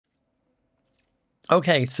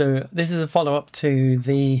Okay, so this is a follow-up to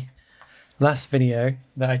the last video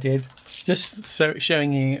that I did, just so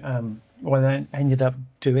showing you what I ended up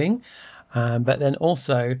doing. But then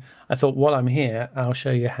also, I thought while I'm here, I'll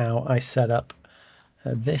show you how I set up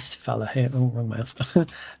this fella here. Oh, wrong mouse.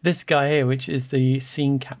 This guy here, which is the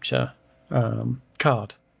scene capture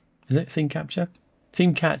card. Is it scene capture?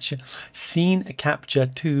 Scene capture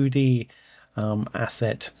 2D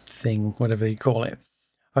asset thing, whatever you call it.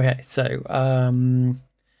 Okay, so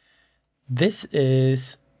this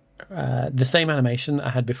is the same animation that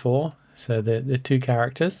I had before, so the two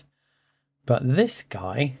characters, but this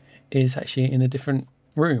guy is actually in a different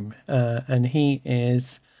room, and he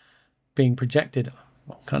is being projected,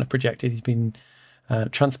 well, kind of projected, he's been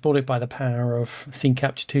transported by the power of Scene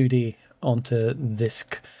Capture2D onto this.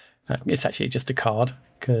 It's actually just a card,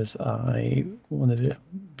 because I wanted to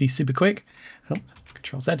be super quick. Oh,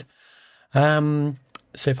 Control Z.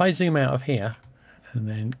 So if I zoom out of here and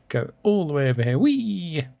then go all the way over here,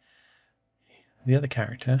 whee! The other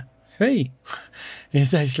character, hey,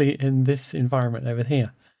 is actually in this environment over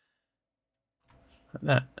here, like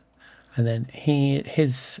that. And then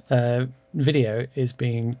his video is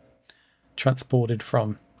being transported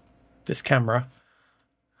from this camera,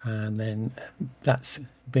 and then that's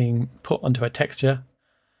being put onto a texture,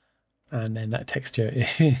 and then that texture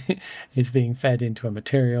is being fed into a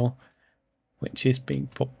material, which is being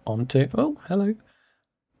put onto, oh, hello,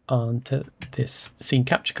 onto this scene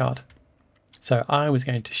capture card. So I was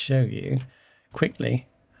going to show you quickly,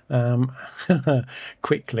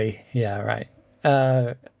 quickly, yeah, right,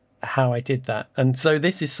 how I did that. And so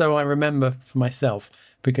this is so I remember for myself,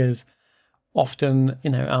 because often,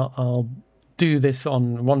 you know, I'll do this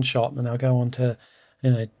on one shot and I'll go on to,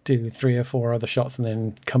 you know, do 3 or 4 other shots and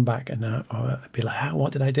then come back and I'll be like,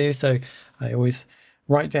 what did I do? So I always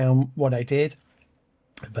write down what I did,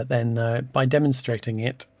 but then by demonstrating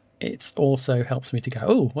it, it also helps me to go,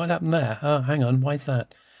 oh, what happened there? Oh, hang on, why is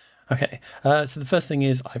that? Okay, so the first thing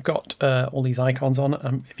is I've got all these icons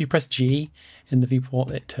on. If you press G in the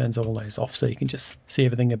viewport, it turns all those off so you can just see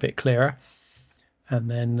everything a bit clearer.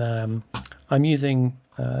 And then I'm using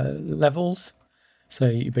levels. So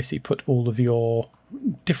you basically put all of your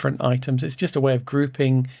different items. It's just a way of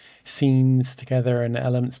grouping scenes together and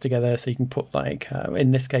elements together. So you can put, like,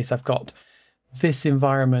 in this case, I've got this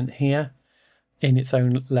environment here in its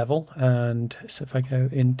own level. And so if I go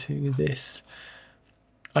into this,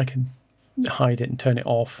 I can hide it and turn it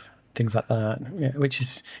off, things like that, yeah, which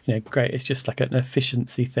is, you know, great. It's just like an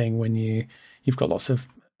efficiency thing when you've got lots of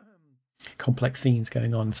complex scenes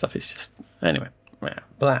going on and stuff. It's just, anyway,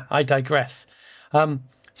 blah, I digress.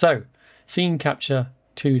 So Scene Capture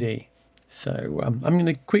 2D. So I'm going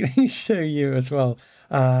to quickly show you as well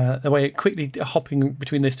the way quickly hopping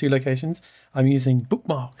between those two locations. I'm using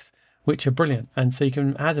bookmarks, which are brilliant. And so you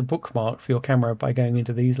can add a bookmark for your camera by going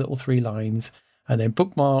into these little 3 lines, and then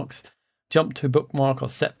bookmarks, jump to bookmark or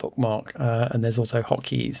set bookmark, and there's also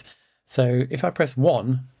hotkeys. So if I press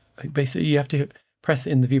 1, basically you have to press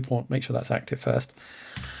it in the viewport, make sure that's active first.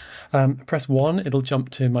 Press 1, it'll jump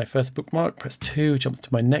to my first bookmark. Press 2, jumps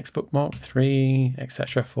to my next bookmark. 3,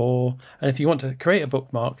 etc. 4. And if you want to create a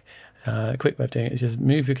bookmark, a quick way of doing it is just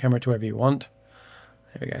move your camera to wherever you want.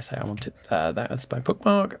 There we go. Say I want it that's my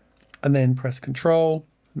bookmark, and then press Control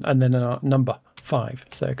and then number 5.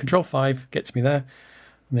 So Control 5 gets me there.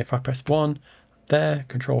 And if I press 1 there,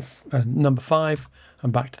 Control number 5,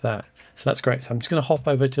 I'm back to that. So that's great. So I'm just going to hop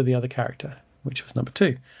over to the other character, which was number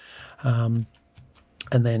 2.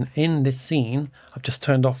 And then in this scene, I've just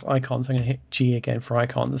turned off icons. I'm going to hit G again for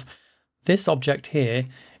icons. This object here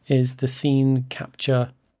is the scene capture.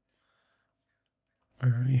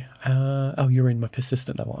 Where are you? Oh, you're in my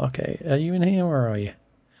persistent level. Okay, are you in here? Where are you?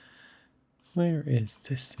 Where is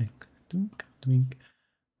this thing? Doink, doink.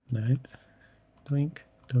 No. Doink,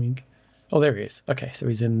 doink. Oh, there he is. Okay, so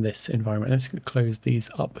he's in this environment. I'm just going to close these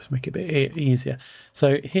up to make it a bit easier.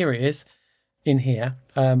 So here he is in here,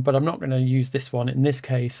 but I'm not going to use this one. In this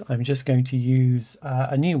case, I'm just going to use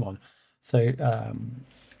a new one. So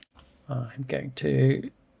I'm going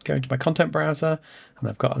to go into my content browser, and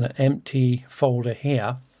I've got an empty folder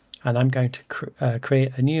here, and I'm going to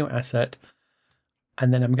create a new asset,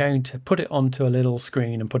 and then I'm going to put it onto a little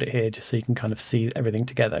screen and put it here just so you can kind of see everything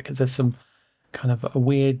together, because there's some kind of a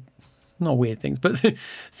weird, not weird things, but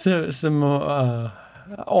some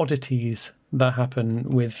oddities that happen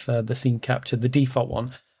with the scene capture, the default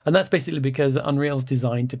one. And that's basically because Unreal's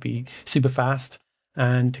designed to be super fast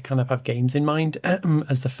and to kind of have games in mind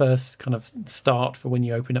as the first kind of start for when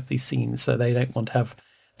you open up these scenes. So they don't want to have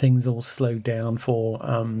things all slowed down for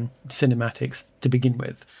cinematics to begin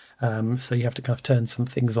with. So you have to kind of turn some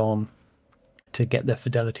things on to get the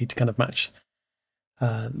fidelity to kind of match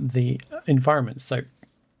the environment. So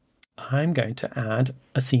I'm going to add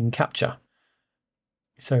a scene capture.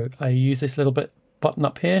 So I use this little button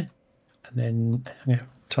up here, and then I'm going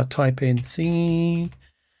to type in Scene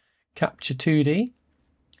Capture2D,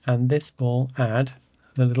 and this will add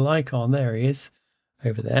the little icon. There he is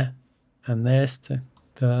over there, and there's the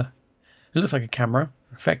it looks like a camera.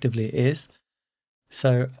 Effectively it is.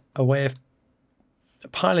 So a way of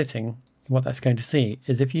piloting what that's going to see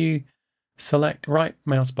is if you select right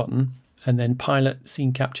mouse button and then pilot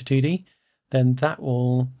Scene Capture2D, then that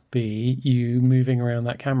will be you moving around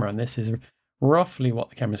that camera, and this is roughly what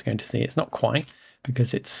the camera is going to see. It's not quite,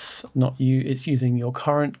 because it's not you, it's using your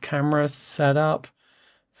current camera setup,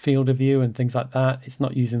 field of view and things like that. It's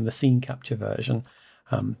not using the scene capture version,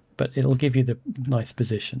 but it'll give you the nice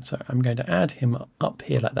position. So I'm going to add him up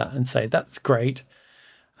here like that and say that's great,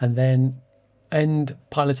 and then end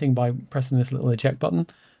piloting by pressing this little eject button.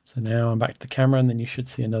 So now I'm back to the camera, and then you should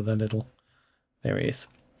see another little, there he is,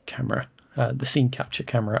 camera, the scene capture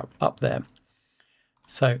camera up there.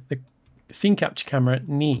 So the scene capture camera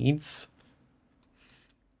needs,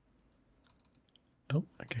 oh,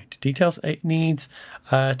 okay, to details, it needs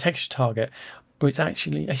texture target, or it's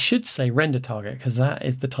actually, I should say render target, because that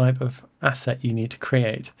is the type of asset you need to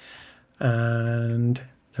create. And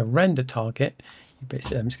the render target,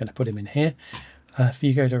 basically, I'm just going to put him in here. If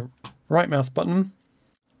you go to right mouse button,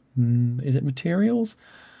 is it materials?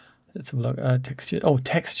 Let's have a look. Texture. Oh,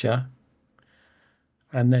 texture,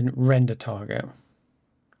 and then render target.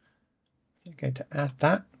 I'm going to add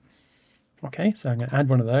that. Okay, so I'm going to add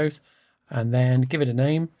one of those, and then give it a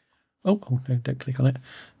name. Oh no, don't click on it.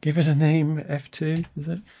 Give it a name. F2 is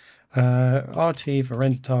it? RT for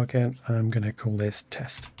render target. I'm going to call this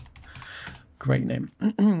test. Great name.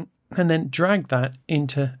 And then drag that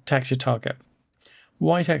into texture target.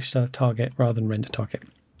 Why texture target rather than render target?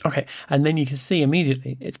 Okay, and then you can see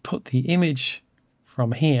immediately it's put the image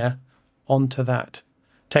from here onto that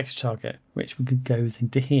texture target, which goes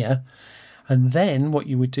into here. And then what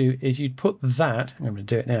you would do is you'd put that, I'm going to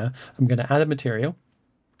do it now, I'm going to add a material,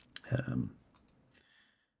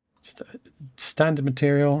 just a standard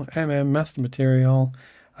material, master material,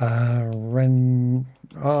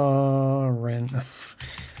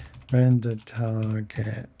 render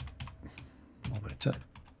target monitor.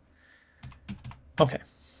 Okay,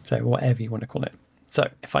 so whatever you want to call it. So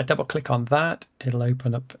if I double click on that, it'll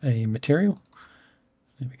open up a material.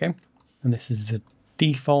 There we go. And this is a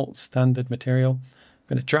default standard material. I'm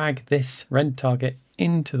going to drag this render target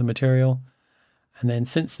into the material. And then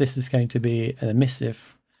since this is going to be an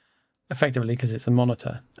emissive, effectively because it's a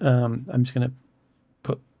monitor, I'm just going to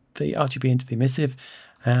put the RGB into the emissive.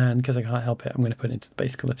 And because I can't help it, I'm going to put it into the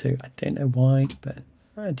base color too. I don't know why, but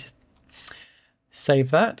I just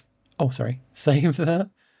save that. Oh, sorry, save that.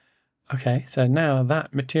 Okay, so now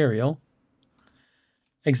that material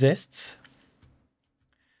exists,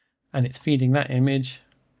 and it's feeding that image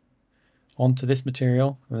onto this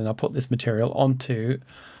material, and then I'll put this material onto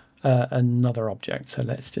another object. So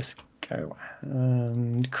let's just go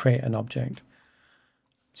and create an object.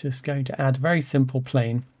 Just going to add a very simple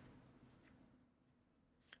plane.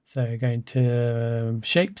 So going to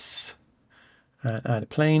shapes and add a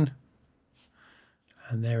plane,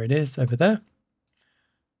 and there it is over there.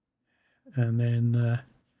 And then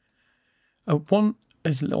one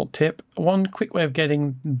is a little tip. One quick way of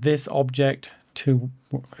getting this object to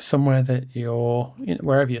somewhere that you're,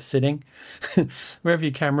 wherever you're sitting, wherever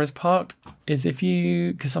your camera's parked, is if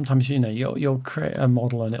you, because sometimes you'll create a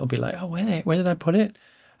model and it'll be like, oh, where did I put it?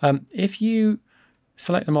 If you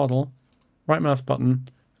select the model, right mouse button,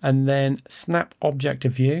 and then snap object to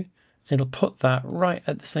view, it'll put that right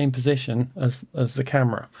at the same position as the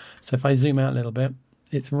camera. So if I zoom out a little bit,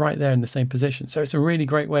 it's right there in the same position. So it's a really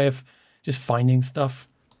great way of just finding stuff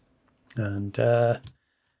and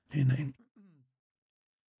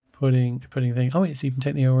putting things. Oh, it's even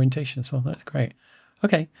taking the orientation as well. That's great.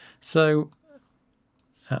 Okay, so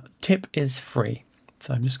tip is free.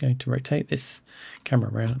 So I'm just going to rotate this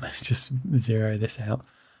camera around. Let's just zero this out.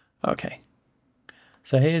 Okay.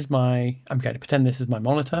 So here's I'm going to pretend this is my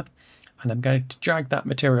monitor, and I'm going to drag that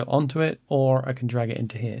material onto it, or I can drag it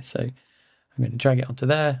into here. So I'm going to drag it onto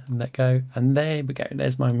there and let go, and there we go.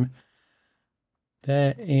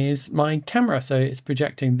 There is my camera. So it's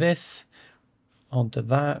projecting this onto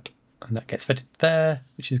that, and that gets fitted there,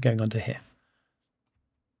 which is going onto here.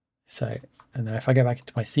 So, and now if I go back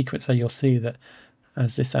into my sequencer, you'll see that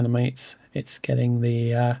as this animates, it's getting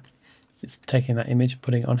it's taking that image and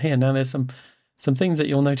putting it on here. Now there's some things that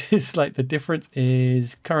you'll notice, like the difference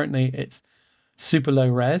is currently it's super low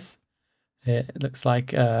res. It looks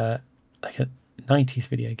like a 90s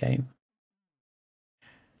video game.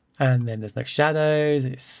 And then there's no shadows,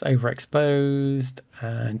 it's overexposed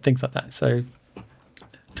and things like that. So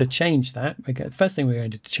to change that, the first thing we're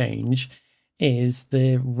going to change is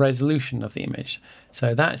the resolution of the image.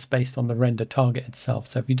 So that's based on the render target itself.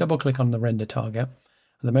 So if you double click on the render target,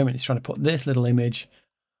 at the moment it's trying to put this little image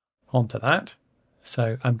onto that.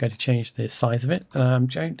 So I'm going to change the size of it. I'm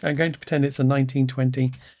going to pretend it's a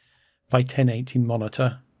 1920 by 1080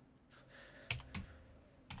 monitor.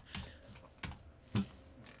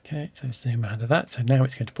 Okay, so zoom out of that. So now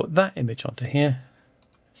it's going to put that image onto here.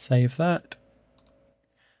 Save that.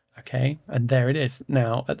 Okay, and there it is.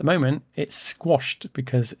 Now, at the moment, it's squashed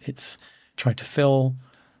because it's trying to fill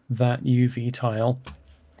that UV tile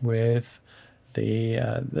with the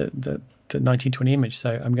 1920 image.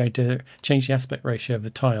 So I'm going to change the aspect ratio of the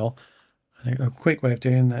tile. And a quick way of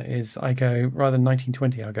doing that is I go, rather than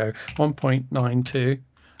 1920, I'll go 1.920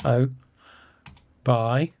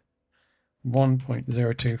 by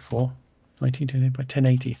 1.024, 1920 by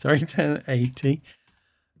 1080, sorry, 1080.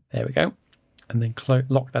 There we go. And then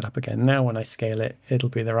lock that up again. Now when I scale it, it'll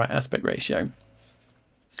be the right aspect ratio.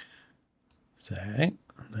 So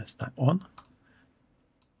that's that one.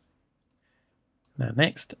 Now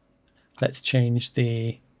next, let's change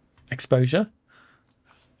the exposure.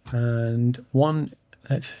 And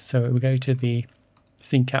so we go to the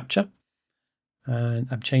scene capture. And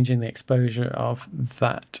I'm changing the exposure of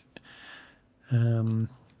that.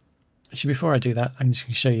 Actually, before I do that, I'm just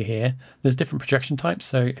going to show you here. There's different projection types.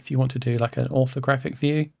 So if you want to do like an orthographic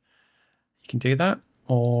view, you can do that.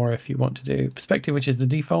 Or if you want to do perspective, which is the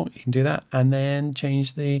default, you can do that. And then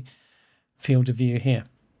change the field of view here.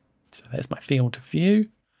 So there's my field of view.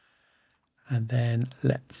 And then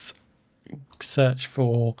let's search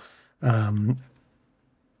for,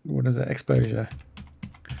 what is it, exposure.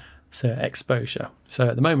 So exposure. So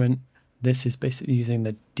at the moment, this is basically using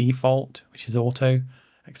the default, which is auto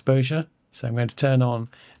exposure. So I'm going to turn on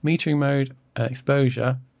metering mode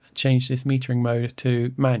exposure, change this metering mode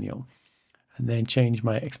to manual, and then change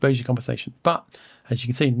my exposure compensation. But as you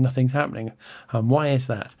can see, nothing's happening. Why is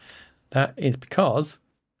that? That is because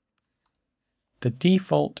the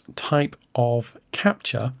default type of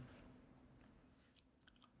capture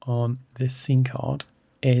on this scene card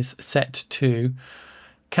is set to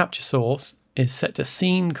capture source is set to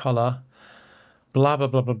scene color blah blah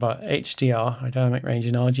blah blah blah HDR, dynamic range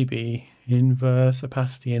in RGB, inverse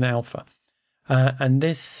opacity in alpha. And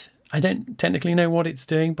this, I don't technically know what it's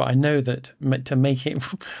doing, but I know that to make it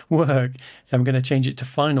work, I'm going to change it to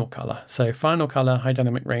final color. So final color, high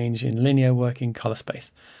dynamic range in linear working color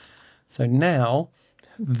space. So now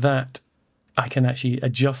that I can actually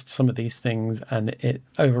adjust some of these things and it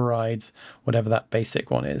overrides whatever that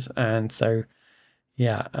basic one is. And so,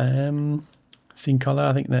 yeah, scene color,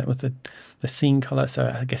 I think that was the scene color.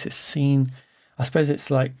 So I guess it's scene, I suppose it's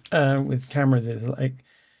like with cameras, it's like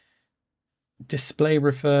display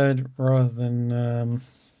referred rather than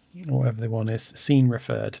whatever the one is, scene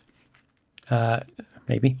referred.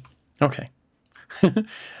 Maybe. Okay.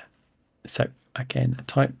 So again,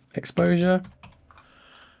 type exposure.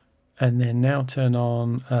 And then now turn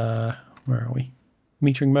on, where are we?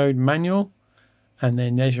 Metering mode manual. And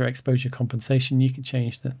then there's your exposure compensation. You can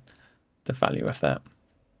change the value of that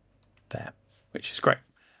there, which is great.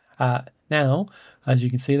 Now, as you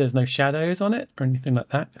can see, there's no shadows on it or anything like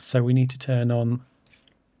that. So we need to turn on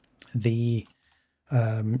the,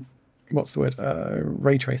 what's the word?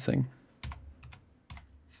 Ray tracing.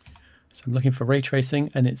 So I'm looking for ray tracing,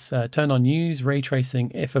 and it's turn on use ray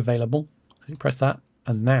tracing if available. So you press that,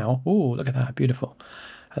 and now, oh, look at that, beautiful.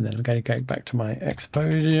 And then I'm going to go back to my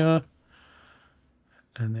exposure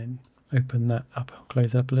and then open that up,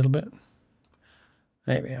 close up a little bit.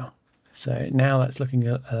 There we are. So now that's looking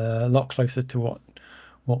a lot closer to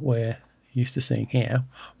what we're used to seeing here.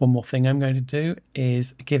 One more thing I'm going to do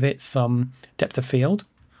is give it some depth of field.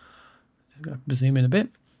 I'm going to zoom in a bit.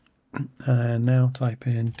 And now type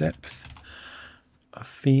in depth of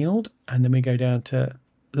field. And then we go down to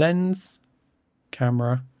lens,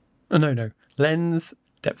 camera. Oh, no. Lens,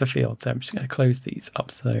 depth of field. So I'm just going to close these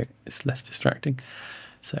up so it's less distracting.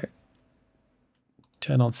 So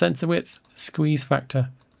turn on sensor width, squeeze factor,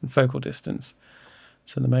 and focal distance.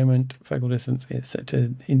 So at the moment, focal distance is set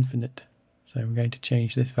to infinite. So I'm going to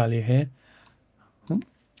change this value here.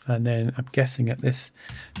 And then I'm guessing at this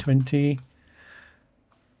 20,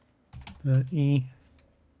 30,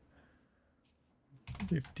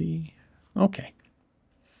 50. Okay.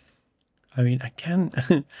 I mean, I can,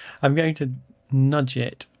 I'm going to nudge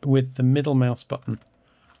it with the middle mouse button.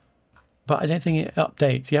 but I don't think it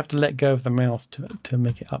updates. You have to let go of the mouse to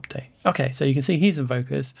make it update. Okay, so you can see he's in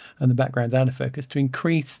focus and the background's out of focus. To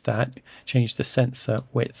increase that, change the sensor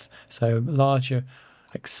width. So larger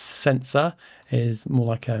like sensor is more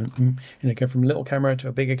like a, go from a little camera to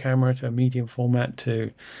a bigger camera to a medium format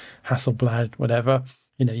to Hasselblad, whatever.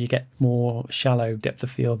 You get more shallow depth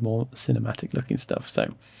of field, more cinematic looking stuff.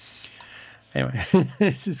 So anyway,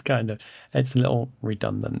 this is it's a little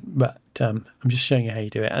redundant, but I'm just showing you how you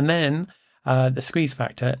do it. And then the squeeze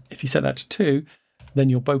factor, if you set that to 2, then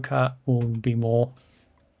your bokeh will be more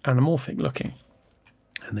anamorphic looking.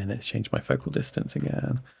 And then let's change my focal distance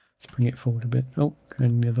again. Let's bring it forward a bit. Oh,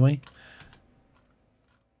 going the other way.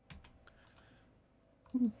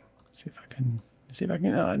 See if I can.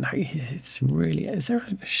 Oh no, it's really. Is there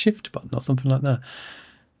a shift button or something like that?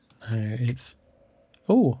 No, it's.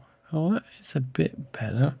 Oh, that is a bit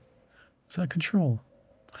better. Is that control?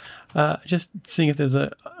 Just seeing if there's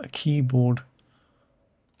a keyboard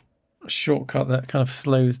shortcut that kind of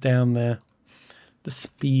slows down the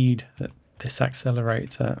speed that this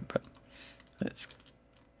accelerates at. But let's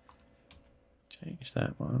change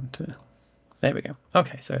that one to. There we go.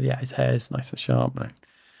 Okay, so yeah, his hair is nice and sharp now.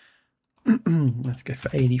 Let's go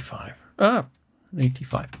for 85.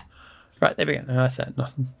 85. Right, there we go. That's it.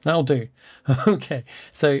 Nothing. That'll do. Okay,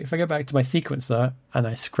 so if I go back to my sequencer and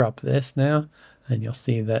I scrub this now, then you'll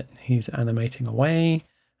see that he's animating away,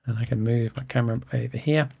 and I can move my camera over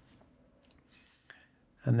here.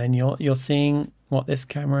 And then you're seeing what this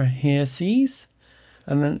camera here sees.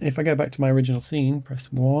 And then if I go back to my original scene,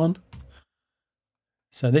 press 1.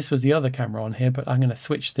 So this was the other camera on here, but I'm going to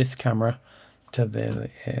switch this camera to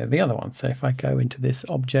the other one. So if I go into this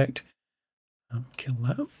object, kill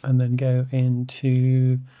that, and then go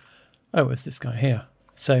into, it's this guy here.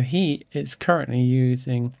 So he is currently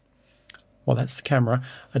using, well, that's the camera.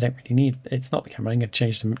 I don't really need, it's not the camera. I'm going to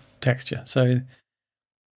change the texture. So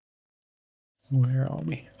where are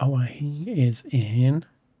we? Oh, he is in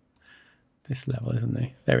this level, isn't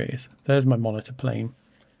he? There he is. There's my monitor plane.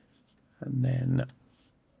 And then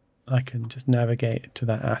I can just navigate to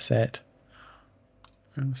that asset.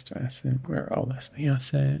 That's the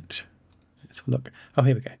asset. Let's look. Oh,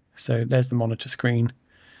 here we go. So there's the monitor screen.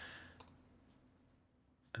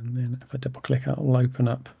 And then if I double click, it'll open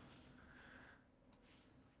up.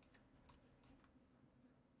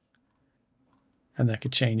 And I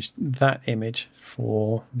could change that image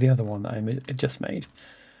for the other one that I just made.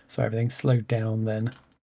 So everything's slowed down then.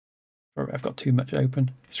 I've got too much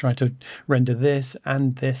open. It's trying to render this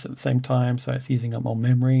and this at the same time, so it's using up more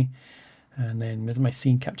memory. And then with my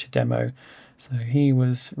scene capture demo, so he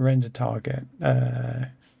was render target. So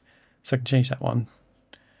I can change that one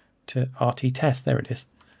to RT test. There it is.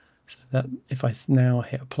 So that if I now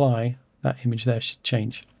hit apply, that image there should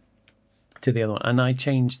change to the other one. And I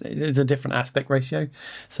changed. It's a different aspect ratio,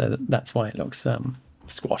 so that's why it looks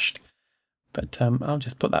squashed. But I'll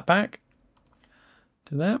just put that back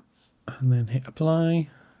to that, and then hit apply,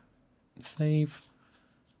 save.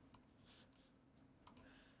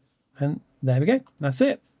 And there we go. That's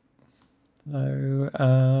it.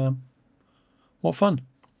 So, what fun.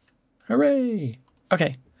 Hooray.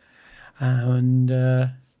 Okay. And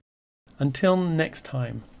until next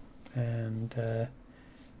time. And there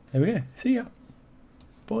we go. See ya.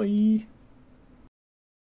 Bye.